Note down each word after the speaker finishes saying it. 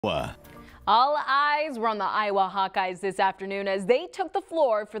All eyes were on the Iowa Hawkeyes this afternoon as they took the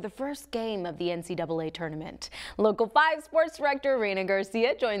floor for the first game of the NCAA tournament. Local 5 sports director Reina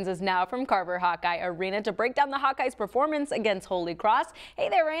Garcia joins us now from Carver Hawkeye Arena to break down the Hawkeyes' performance against Holy Cross. Hey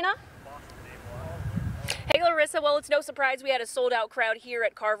there, Reina. Hey Larissa, well, it's no surprise we had a sold-out crowd here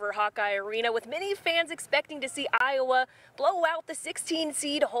at Carver Hawkeye Arena with many fans expecting to see Iowa blow out the 16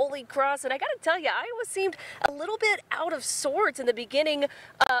 seed Holy Cross. And I got to tell you, Iowa seemed a little bit out of sorts in the beginning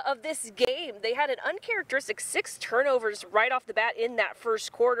of this game. They had an uncharacteristic 6 turnovers right off the bat in that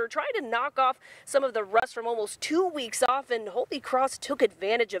first quarter, trying to knock off some of the rust from almost 2 weeks off, and Holy Cross took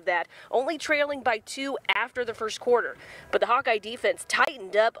advantage of that, only trailing by 2 after the first quarter. But the Hawkeye defense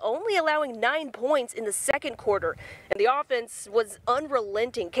tightened up, only allowing 9 points in the second quarter, and the offense was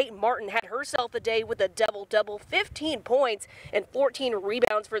unrelenting. Kate Martin had herself a day with a double-double, 15 points and 14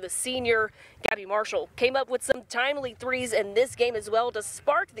 rebounds for the senior. Gabby Marshall came up with some timely threes in this game as well to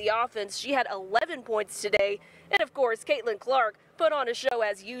spark the offense. She had 11 points today, and of course, Caitlin Clark put on a show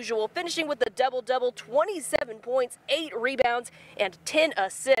as usual, finishing with a double-double, 27 points, 8 rebounds, and 10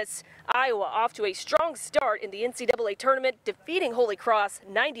 assists. Iowa off to a strong start in the NCAA tournament, defeating Holy Cross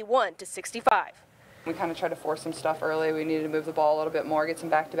 91-65. We kind of tried to force some stuff early. We needed to move the ball a little bit more, get some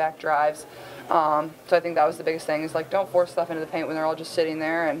back-to-back drives. So I think that was the biggest thing, is like, don't force stuff into the paint when they're all just sitting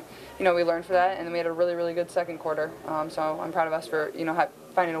there. And, you know, we learned for that, and then we had a really, really good second quarter. So I'm proud of us for, you know,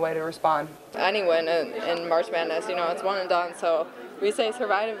 finding a way to respond. Any win in March Madness, you know, it's one and done. So we say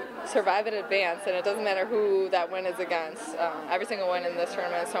survive and advance, and it doesn't matter who that win is against. Every single win in this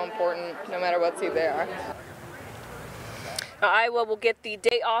tournament is so important, no matter what seed they are. Iowa will get the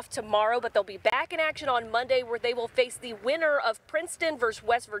day off tomorrow, but they'll be back in action on Monday, where they will face the winner of Princeton versus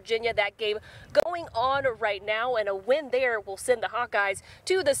West Virginia. That game going on right now, and a win there will send the Hawkeyes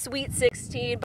to the Sweet 16.